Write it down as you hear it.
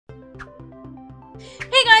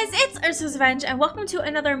Hey guys, it's UrsulasRevenge and welcome to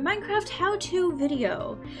another Minecraft how-to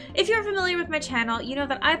video. If you're familiar with my channel, you know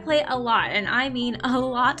that I play a lot, and I mean a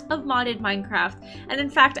lot of modded Minecraft. And in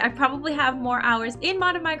fact, I probably have more hours in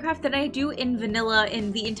modded Minecraft than I do in vanilla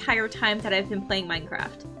in the entire time that I've been playing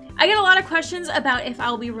Minecraft. I get a lot of questions about if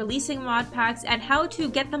I'll be releasing mod packs and how to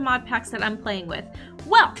get the mod packs that I'm playing with.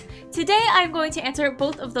 Well, today I'm going to answer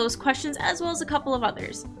both of those questions as well as a couple of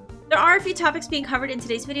others. There are a few topics being covered in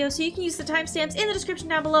today's video, so you can use the timestamps in the description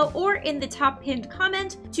down below or in the top pinned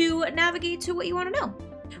comment to navigate to what you want to know.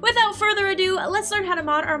 Without further ado, let's learn how to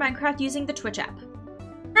mod our Minecraft using the Twitch app.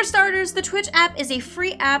 For starters, the Twitch app is a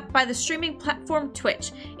free app by the streaming platform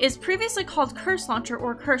Twitch. It is previously called Curse Launcher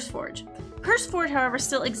or CurseForge. CurseForge, however,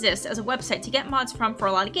 still exists as a website to get mods from for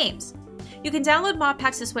a lot of games. You can download mod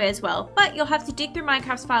packs this way as well, but you'll have to dig through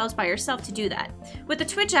Minecraft's files by yourself to do that. With the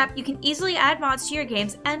Twitch app, you can easily add mods to your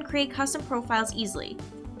games and create custom profiles easily.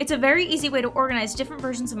 It's a very easy way to organize different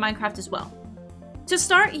versions of Minecraft as well. To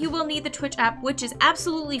start, you will need the Twitch app, which is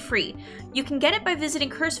absolutely free. You can get it by visiting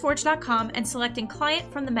CurseForge.com and selecting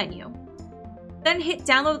Client from the menu. Then hit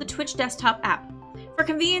download the Twitch desktop app. For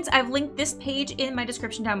convenience, I've linked this page in my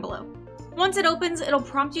description down below. Once it opens, it'll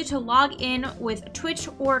prompt you to log in with Twitch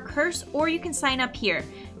or Curse, or you can sign up here.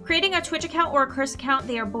 Creating a Twitch account or a Curse account,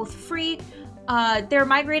 they are both free. They're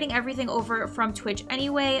migrating everything over from Twitch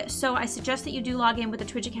anyway, so I suggest that you do log in with a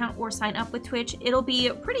Twitch account or sign up with Twitch. It'll be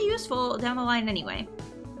pretty useful down the line anyway.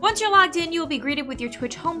 Once you're logged in, you'll be greeted with your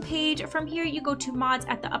Twitch homepage. From here, you go to Mods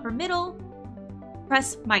at the upper middle,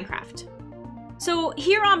 press Minecraft. So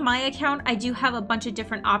here on my account, I do have a bunch of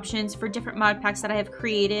different options for different mod packs that I have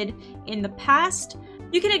created in the past.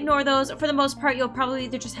 You can ignore those. For the most part, you'll probably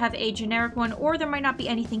either just have a generic one or there might not be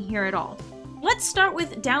anything here at all. Let's start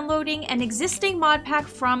with downloading an existing mod pack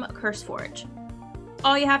from CurseForge.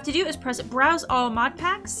 All you have to do is press Browse All Mod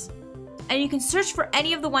Packs, and you can search for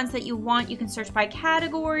any of the ones that you want. You can search by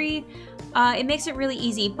category. It makes it really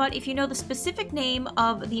easy, but if you know the specific name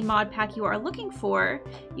of the mod pack you are looking for,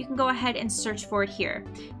 you can go ahead and search for it here.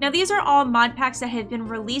 Now, these are all mod packs that have been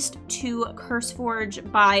released to CurseForge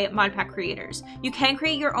by mod pack creators. You can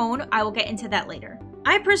create your own. I will get into that later.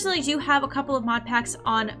 I personally do have a couple of mod packs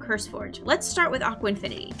on CurseForge. Let's start with Aqua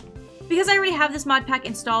Infinity. Because I already have this mod pack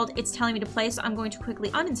installed, it's telling me to play, so I'm going to quickly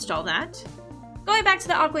uninstall that. Going back to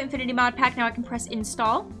the Aqua Infinity mod pack, now I can press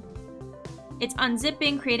install. It's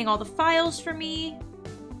unzipping, creating all the files for me.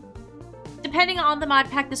 Depending on the mod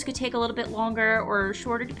pack, this could take a little bit longer or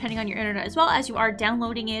shorter depending on your internet as well, as you are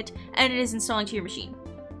downloading it and it is installing to your machine.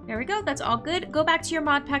 There we go, that's all good. Go back to your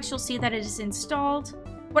mod packs, you'll see that it is installed.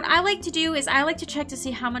 What I like to do is I like to check to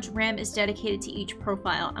see how much RAM is dedicated to each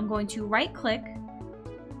profile. I'm going to right click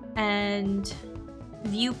and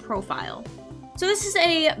view profile. So this is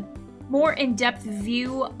a more in-depth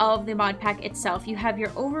view of the mod pack itself. You have your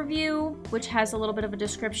overview, which has a little bit of a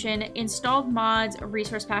description, installed mods,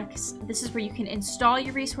 resource packs. This is where you can install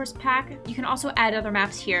your resource pack. You can also add other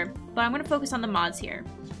maps here, but I'm going to focus on the mods here.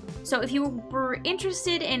 So if you were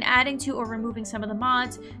interested in adding to or removing some of the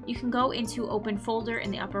mods, you can go into open folder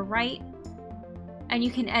in the upper right, and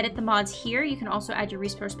you can edit the mods here. You can also add your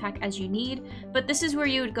resource pack as you need, but this is where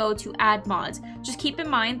you would go to add mods. Just keep in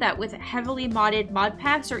mind that with heavily modded mod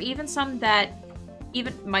packs, or even some that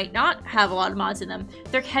even might not have a lot of mods in them,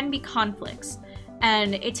 there can be conflicts,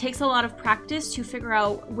 and it takes a lot of practice to figure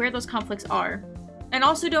out where those conflicts are. And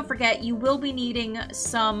also don't forget, you will be needing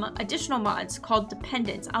some additional mods called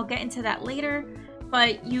dependents. I'll get into that later,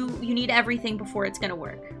 but you need everything before it's gonna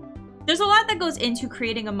work. There's a lot that goes into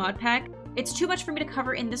creating a mod pack. It's too much for me to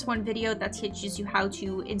cover in this one video that teaches you how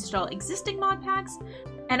to install existing mod packs,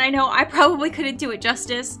 and I know I probably couldn't do it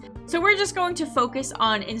justice, so we're just going to focus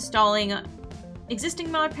on installing existing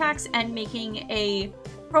mod packs and making a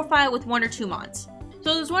profile with 1 or 2 mods.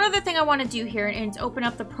 So there's one other thing I want to do here, and it's open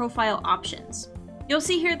up the profile options. You'll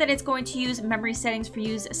see here that it's going to use memory settings for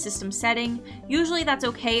use system setting. Usually that's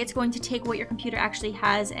okay. It's going to take what your computer actually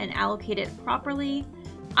has and allocate it properly.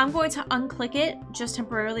 I'm going to unclick it just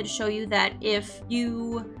temporarily to show you that if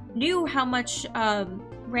you knew how much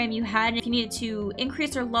RAM you had, and if you needed to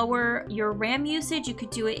increase or lower your RAM usage, you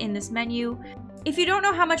could do it in this menu. If you don't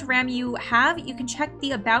know how much RAM you have, you can check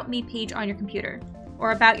the About Me page on your computer,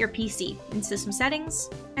 or about your PC in system settings.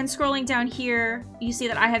 And scrolling down here, you see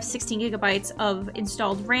that I have 16 gigabytes of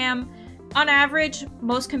installed RAM. On average,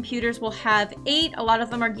 most computers will have 8. A lot of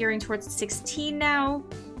them are gearing towards 16 now.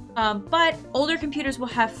 But older computers will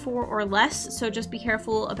have 4 or less, so just be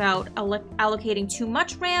careful about allocating too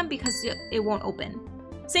much RAM because it won't open.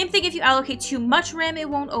 Same thing if you allocate too much RAM, it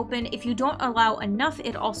won't open. If you don't allow enough,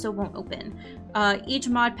 it also won't open. Each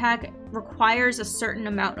mod pack requires a certain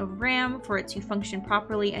amount of RAM for it to function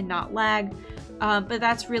properly and not lag, but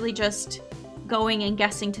that's really just going and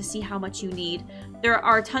guessing to see how much you need. There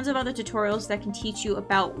are tons of other tutorials that can teach you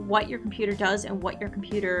about what your computer does and what your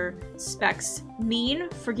computer specs mean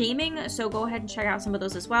for gaming, so go ahead and check out some of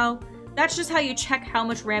those as well. That's just how you check how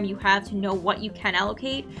much RAM you have to know what you can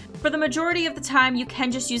allocate. For the majority of the time, you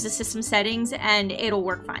can just use the system settings and it'll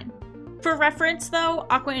work fine. For reference though,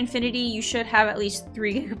 Aqua Infinity, you should have at least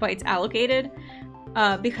 3 GB allocated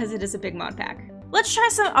because it is a big mod pack. Let's try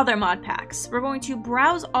some other mod packs. We're going to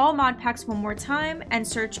browse all mod packs one more time and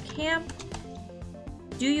search Camp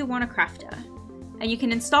Do You Want to Crafta? And you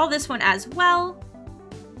can install this one as well.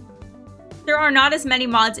 There are not as many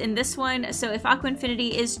mods in this one, so if Aqua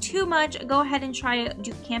Infinity is too much, go ahead and try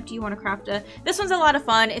Camp Do You Want to Crafta? This one's a lot of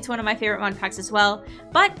fun. It's one of my favorite mod packs as well,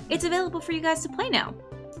 but it's available for you guys to play now.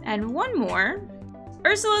 And one more,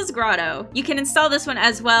 Ursula's Grotto. You can install this one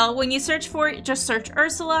as well. When you search for it, just search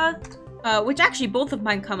Ursula, which actually both of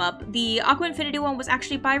mine come up. The Aqua Infinity one was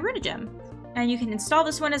actually by Runagem, and you can install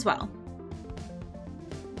this one as well.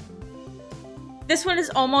 This one is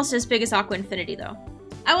almost as big as Aqua Infinity though.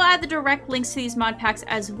 I will add the direct links to these mod packs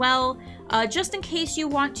as well. Just in case you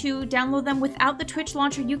want to download them without the Twitch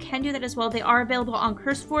launcher, you can do that as well. They are available on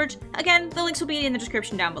CurseForge. Again, the links will be in the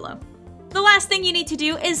description down below. The last thing you need to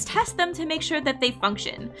do is test them to make sure that they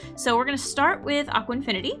function. So we're going to start with Aqua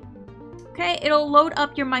Infinity. Okay, it'll load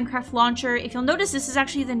up your Minecraft launcher. If you'll notice, this is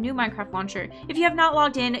actually the new Minecraft launcher. If you have not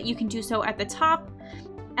logged in, you can do so at the top.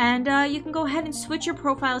 And you can go ahead and switch your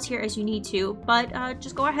profiles here as you need to, but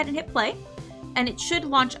just go ahead and hit play. And it should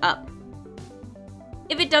launch up.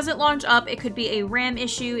 If it doesn't launch up, it could be a RAM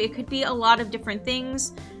issue, it could be a lot of different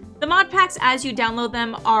things. The mod packs, as you download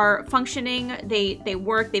them, are functioning, they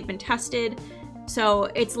work, they've been tested, so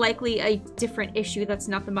it's likely a different issue that's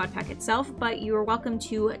not the mod pack itself, but you are welcome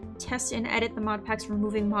to test and edit the mod packs,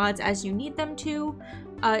 removing mods as you need them to.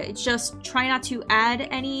 Just try not to add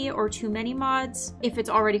any or too many mods if it's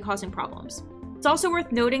already causing problems. It's also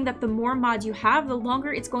worth noting that the more mods you have, the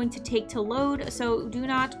longer it's going to take to load, so do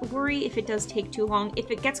not worry if it does take too long. If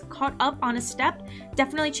it gets caught up on a step,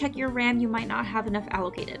 definitely check your RAM, you might not have enough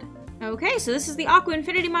allocated. Okay, so this is the Aqua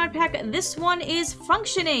Infinity mod pack. This one is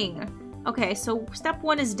functioning. Okay, so step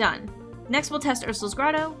 1 is done. Next we'll test Ursula's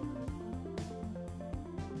Grotto.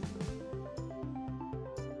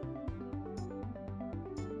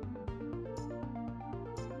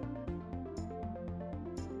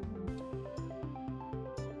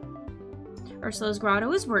 Ursula's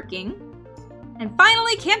Grotto is working. And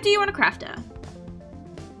finally, Camp Do You Want to Crafta?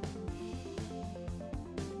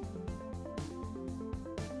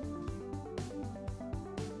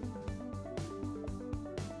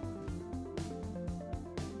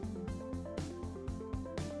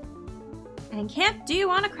 And Camp Do You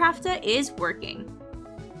Want to Crafta is working.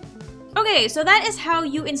 Okay, so that is how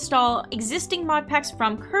you install existing mod packs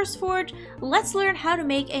from CurseForge. Let's learn how to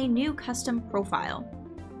make a new custom profile.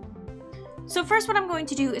 So first what I'm going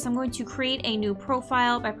to do is I'm going to create a new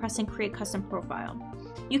profile by pressing Create Custom Profile.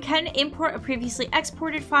 You can import a previously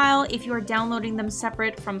exported file if you are downloading them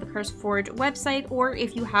separate from the CurseForge website, or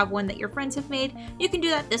if you have one that your friends have made, you can do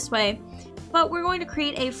that this way. But we're going to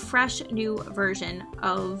create a fresh new version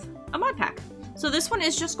of a mod pack. So this one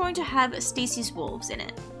is just going to have Stacy's Wolves in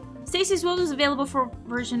it. Stacy's Wolves is available for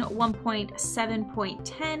version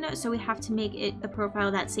 1.7.10, so we have to make it the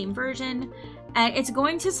profile that same version. It's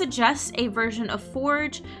going to suggest a version of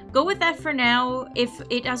Forge. Go with that for now. If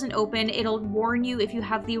it doesn't open, it'll warn you if you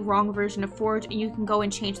have the wrong version of Forge, and you can go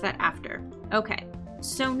and change that after. Okay,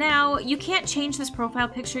 so now you can't change this profile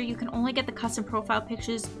picture. You can only get the custom profile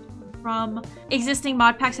pictures from existing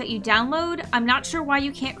mod packs that you download. I'm not sure why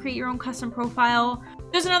you can't create your own custom profile.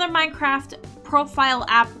 There's another Minecraft profile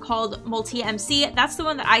app called MultiMC. That's the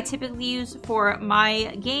one that I typically use for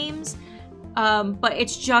my games, but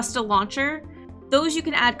it's just a launcher. Those you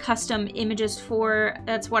can add custom images for.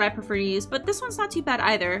 That's what I prefer to use, but this one's not too bad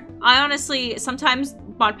either. I honestly, sometimes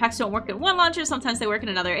mod packs don't work in one launcher, sometimes they work in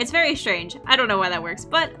another. It's very strange. I don't know why that works,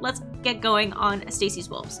 but let's get going on Stacy's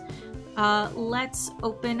Wolves. Let's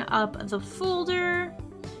open up the folder.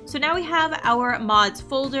 So now we have our mods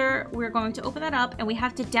folder. We're going to open that up and we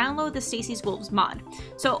have to download the Stacy's Wolves mod.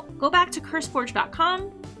 So go back to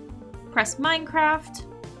curseforge.com, press Minecraft,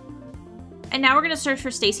 and now we're going to search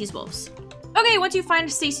for Stacy's Wolves. Okay, once you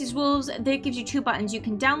find Stacy's Wolves, that gives you 2 buttons. You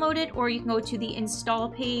can download it or you can go to the install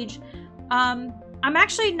page. I'm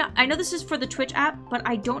actually not, I know this is for the Twitch app, but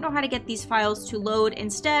I don't know how to get these files to load.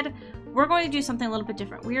 Instead, we're going to do something a little bit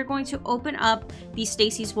different. We are going to open up the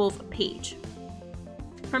Stacy's Wolf page.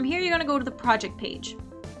 From here, you're going to go to the project page.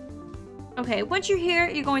 Okay, once you're here,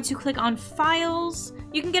 you're going to click on Files.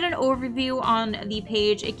 You can get an overview on the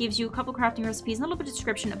page. It gives you a couple crafting recipes and a little bit of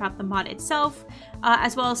description about the mod itself,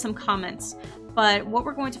 as well as some comments. But what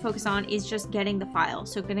we're going to focus on is just getting the file.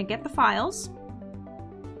 So we're going to get the files,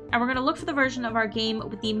 and we're going to look for the version of our game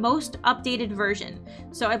with the most updated version.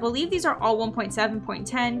 So I believe these are all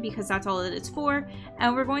 1.7.10 because that's all that it's for.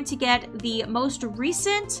 And we're going to get the most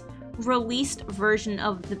recent released version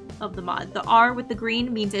of the mod. The R with the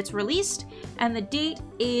green means it's released, and the date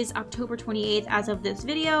is October 28th as of this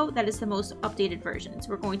video. That is the most updated version. So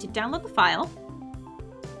we're going to download the file,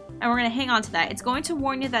 and we're going to hang on to that. It's going to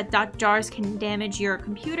warn you that .jars can damage your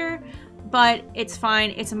computer, but it's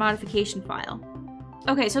fine. It's a modification file.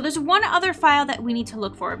 Okay, so there's one other file that we need to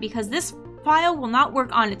look for because this file will not work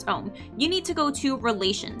on its own. You need to go to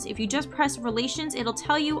Relations. If you just press Relations, it'll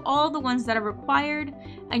tell you all the ones that are required,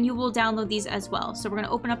 and you will download these as well. So we're going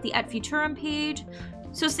to open up the Et Futurum page.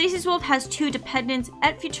 So Stacy's Wolf has two dependents,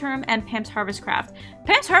 Et Futurum and Pam's Harvest Craft.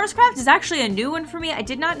 Pam's Harvest Craft is actually a new one for me. I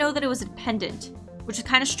did not know that it was a dependent, which is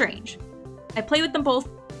kind of strange. I play with them both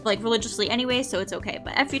like religiously anyway, so it's okay.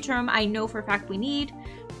 But Et Futurum, I know for a fact we need.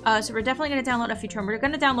 So we're definitely going to download Et Futurum. We're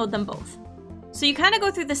going to download them both. So you kind of go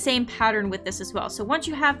through the same pattern with this as well. So once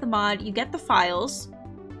you have the mod, you get the files.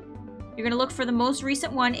 You're going to look for the most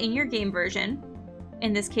recent one in your game version.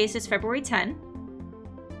 In this case, it's February 10.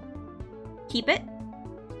 Keep it.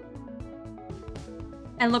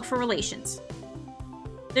 And look for Relations.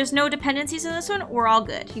 There's no dependencies in this one. We're all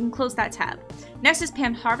good. You can close that tab. Next is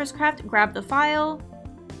Pam's Harvest Craft. Grab the file.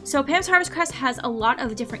 So Pam's Harvest Craft has a lot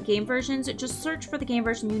of different game versions. Just search for the game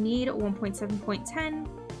version you need, 1.7.10.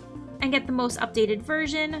 And get the most updated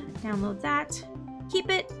version, download that, keep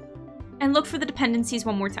it, and look for the dependencies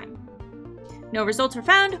one more time. No results were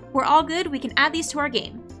found, we're all good, we can add these to our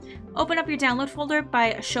game. Open up your download folder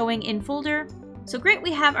by showing in folder. So great,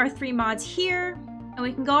 we have our 3 mods here, and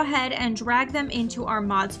we can go ahead and drag them into our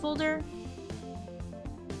mods folder.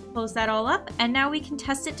 Close that all up, and now we can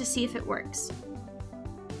test it to see if it works.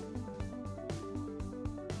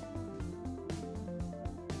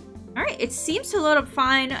 Alright, it seems to load up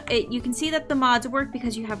fine. You can see that the mods work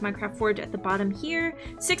because you have Minecraft Forge at the bottom here.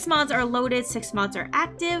 6 mods are loaded, 6 mods are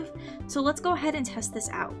active. So let's go ahead and test this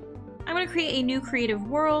out. I'm going to create a new creative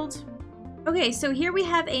world. Okay, so here we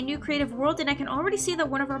have a new creative world, and I can already see that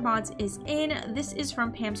one of our mods is in. This is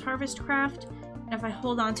from Pam's Harvest Craft. And if I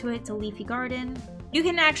hold on to it, it's a leafy garden. You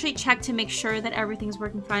can actually check to make sure that everything's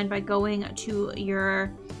working fine by going to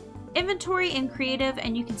your inventory in creative,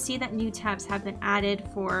 and you can see that new tabs have been added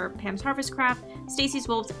for Pam's Harvest Craft, Stacy's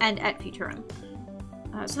Wolves, and Et Futurum.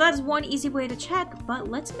 So that is one easy way to check, but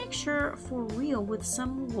let's make sure for real with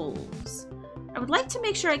some wolves. I would like to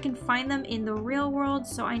make sure I can find them in the real world,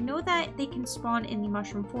 so I know that they can spawn in the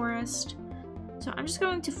mushroom forest. So I'm just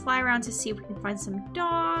going to fly around to see if we can find some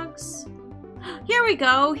dogs. Here we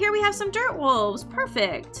go! Here we have some dirt wolves!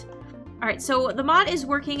 Perfect! Alright, so the mod is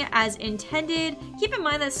working as intended. Keep in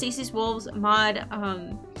mind that Stacy's Wolves mod,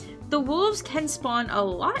 the wolves can spawn a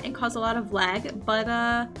lot and cause a lot of lag,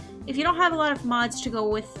 but if you don't have a lot of mods to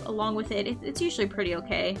go along with it, it's usually pretty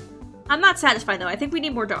okay. I'm not satisfied though. I think we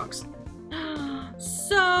need more dogs.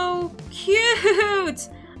 So cute!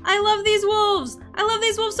 I love these wolves! I love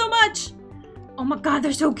these wolves so much! Oh my god,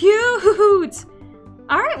 they're so cute!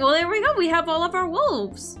 Alright, well there we go. We have all of our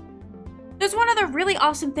wolves. There's one other really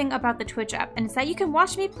awesome thing about the Twitch app, and it's that you can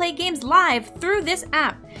watch me play games live through this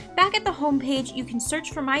app. Back at the homepage, you can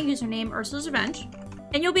search for my username, UrsulasRevenge,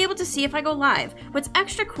 and you'll be able to see if I go live. What's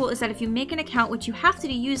extra cool is that if you make an account, which you have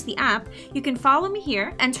to use the app, you can follow me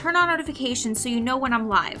here and turn on notifications so you know when I'm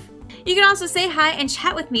live. You can also say hi and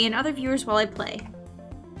chat with me and other viewers while I play.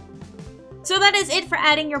 So that is it for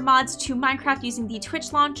adding your mods to Minecraft using the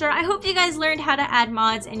Twitch launcher. I hope you guys learned how to add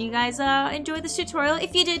mods and you guys enjoyed this tutorial.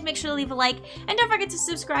 If you did, make sure to leave a like and don't forget to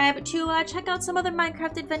subscribe to check out some other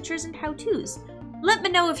Minecraft adventures and how-tos. Let me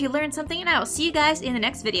know if you learned something, and I'll see you guys in the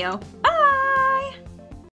next video. Bye!